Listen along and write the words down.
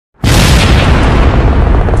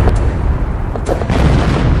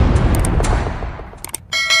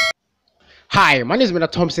Hi, my name is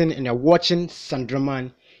Mr. Thompson and you're watching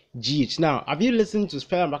Sandraman GH. Now, have you listened to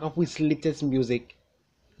Fela Makafui's latest music?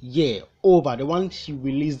 Yeah, Over, the one she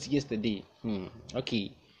released yesterday.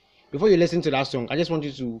 Okay. Before you listen to that song, I just want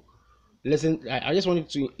you to listen. I just wanted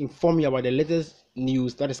to inform you about the latest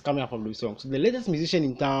news that is coming out from the song. So the latest musician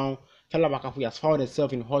in town, Fela Makafui, has found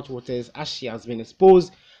herself in hot waters as she has been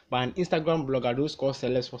exposed by an Instagram blogger, those called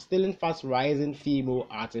celebs, for stealing fast rising female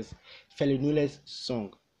artist Feli Nuna's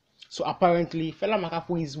song. So apparently, Fela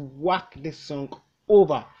Makafui's Whack This Song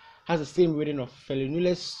Over has the same rating of Feli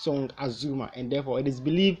Nuna's song Azuma, and therefore it is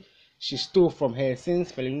believed she stole from her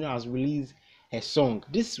since Feli Nuna has released her song.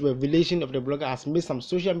 This revelation of the blogger has made some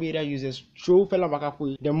social media users troll Fela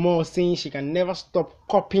Makafui the more, saying she can never stop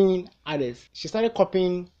copying others. She started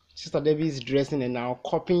copying Sister Debbie's dressing and now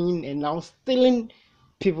copying and now stealing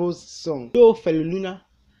people's song. Though Feli Nuna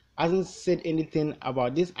hasn't said anything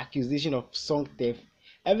about this accusation of song theft,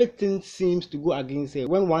 everything seems to go against her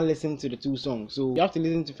when one listens to the two songs. So you have to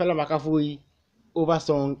listen to Fela Makafui Over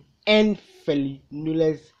song and Feli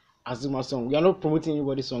Nuna's Azuma song. We are not promoting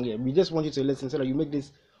anybody's song here. We just want you to listen so that you make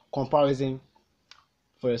this comparison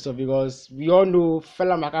for yourself, because we all know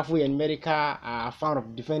Fela Makafui and Medica are fond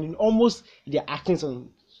of defending almost their actions on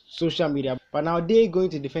social media. But now they're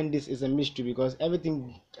going to defend this is a mystery because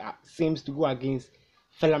everything seems to go against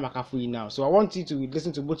Fela Makafui now. So I want you to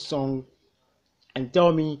listen to both songs and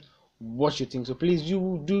tell me what you think. So please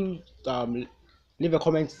you do leave a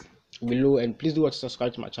comment below, and please do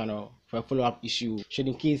subscribe to my channel for a follow-up issue should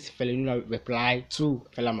in case Feli Nuna reply to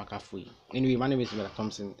Fela Makafui. Anyway, my name is Mr.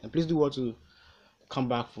 Thompson, and please do want to come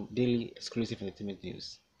back for daily exclusive entertainment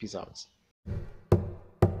news. Peace out.